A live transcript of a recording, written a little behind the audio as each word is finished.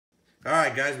All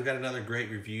right, guys, we got another great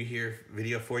review here,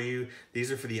 video for you.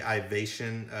 These are for the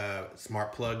Ivation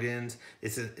smart plugins.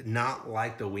 It's not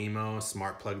like the Wemo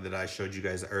smart plug that I showed you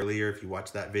guys earlier. If you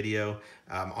watched that video,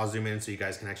 I'll zoom in so you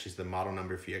guys can actually see the model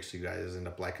number if you actually guys end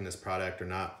up liking this product or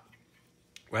not.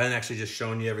 Rather than actually just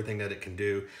showing you everything that it can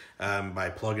do by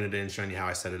plugging it in, showing you how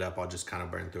I set it up, I'll just kind of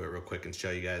burn through it real quick and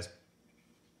show you guys.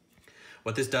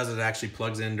 What this does is it actually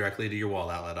plugs in directly to your wall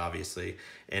outlet, obviously.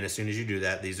 And as soon as you do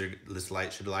that, this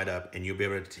light should light up and you'll be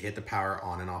able to hit the power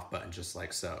on and off button just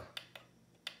like so.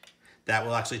 That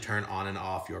will actually turn on and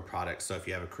off your product. So if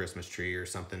you have a Christmas tree or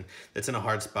something that's in a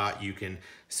hard spot, you can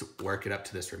work it up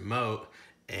to this remote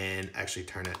and actually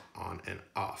turn it on and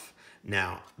off.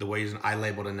 Now, the way I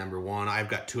labeled a number 1, I've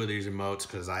got 2 of these remotes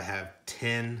because I have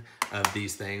 10 of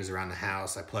these things around the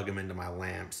house. I plug them into my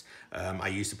lamps. I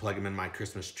used to plug them in my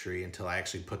Christmas tree until I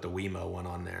actually put the Wemo one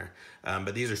on there.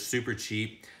 But these are super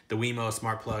cheap. The Wemo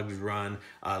smart plugs run,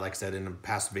 like I said in a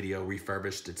past video,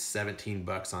 refurbished. It's 17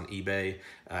 bucks on eBay.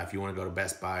 If you want to go to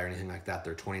Best Buy or anything like that,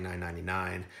 they're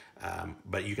 $29.99.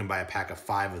 But you can buy a pack of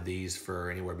 5 of these for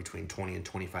anywhere between 20 and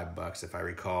 25 bucks, if I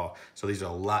recall. So these are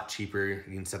a lot cheaper.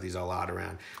 You can set these all out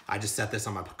around. I just set this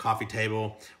on my coffee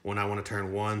table. When I want to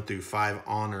turn 1 through 5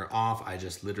 on or off, I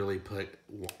just literally put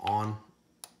on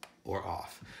or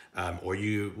off. Or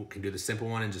you can do the simple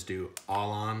one and just do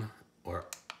all on or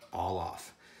all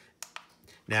off.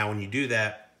 Now, when you do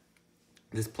that,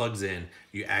 this plugs in.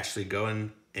 You actually go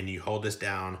in and you hold this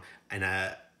down, and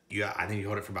I think you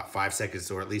hold it for about 5 seconds,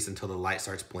 or at least until the light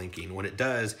starts blinking. When it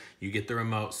does, you get the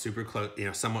remote super close,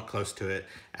 somewhat close to it.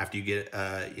 After you get,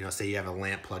 say you have a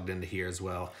lamp plugged into here as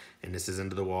well, and this is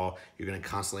into the wall, you're gonna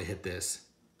constantly hit this.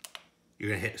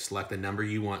 You're gonna select the number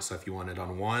you want. So if you want it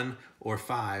on 1 or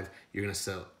 5, you're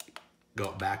gonna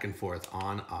go back and forth,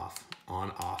 on,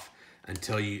 off,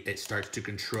 until it starts to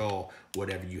control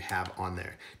whatever you have on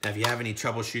there. Now, if you have any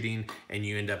troubleshooting and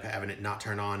you end up having it not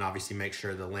turn on, obviously make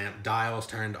sure the lamp dial is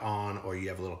turned on, or you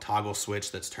have a little toggle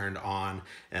switch that's turned on,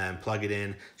 and plug it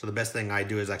in. So the best thing I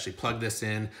do is actually plug this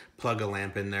in, plug a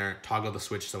lamp in there, toggle the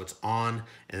switch so it's on,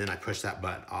 and then I push that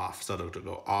button off so it'll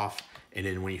go off. And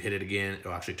then when you hit it again,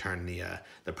 it'll actually turn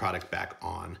the product back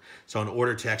on. So in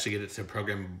order to actually get it to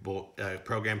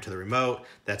program to the remote,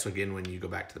 that's again when you go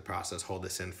back to the process. Hold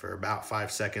this in for about 5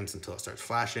 seconds until it starts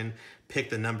flashing. Pick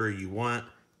the number you want,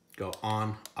 go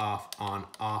on,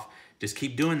 off. Just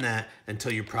keep doing that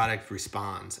until your product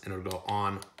responds, and it'll go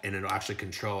on and it'll actually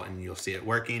control, and you'll see it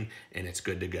working and it's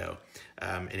good to go.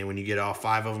 And then when you get all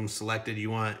 5 of them selected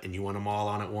you want, and you want them all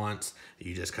on at once,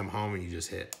 you just come home and you just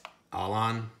hit all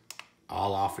on,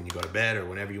 all off when you go to bed or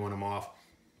whenever you want them off.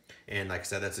 And like I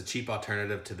said, that's a cheap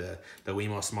alternative to the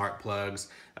Wemo smart plugs.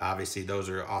 Obviously, those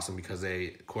are awesome because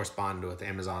they correspond with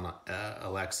Amazon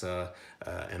Alexa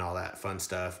and all that fun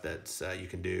stuff that you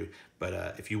can do.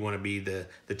 But if you want to be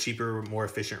the cheaper, more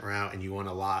efficient route, and you want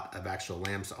a lot of actual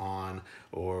lamps on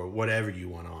or whatever you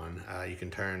want on, you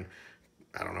can turn,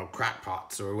 I don't know, crack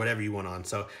pots or whatever you want on.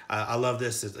 So I love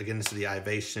this. Again, this is the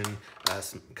Ivation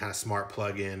kind of smart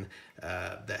plug-in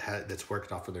that's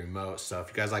worked off of the remote. So if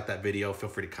you guys like that video, feel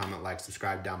free to comment, like,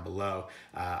 subscribe down below.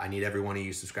 I need every one of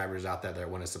you subscribers out there that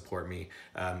want to support me.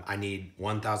 I need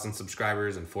 1,000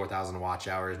 subscribers and 4,000 watch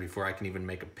hours before I can even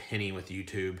make a penny with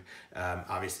YouTube.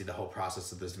 Obviously, the whole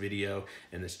process of this video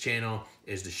and this channel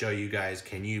is to show you guys,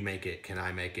 can you make it? Can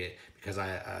I make it? Because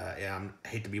I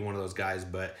hate to be one of those guys,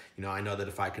 but I know that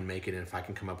if I can make it and if I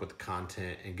can come up with the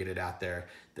content and get it out there,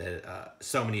 that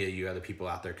so many of you other people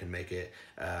out there can make it.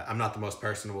 I'm not the most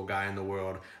personable guy in the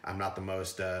world. I'm not the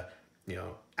most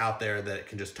out there that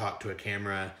can just talk to a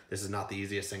camera. This is not the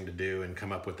easiest thing to do and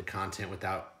come up with the content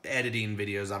without editing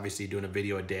videos. Obviously, doing a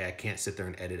video a day, I can't sit there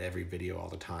and edit every video all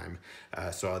the time.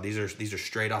 So these are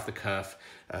straight off the cuff.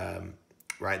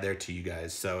 Right there to you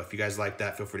guys. So if you guys like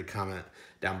that, feel free to comment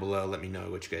down below. Let me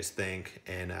know what you guys think,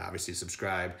 and obviously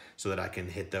subscribe so that I can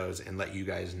hit those and let you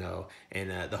guys know.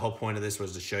 And the whole point of this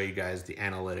was to show you guys the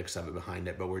analytics of it behind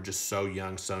it, but we're just so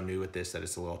young, so new with this that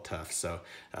it's a little tough. So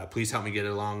please help me get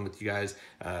along with you guys.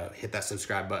 Hit that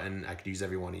subscribe button. I could use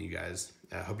every one of you guys.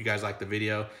 Hope you guys like the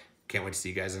video. Can't wait to see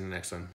you guys in the next one.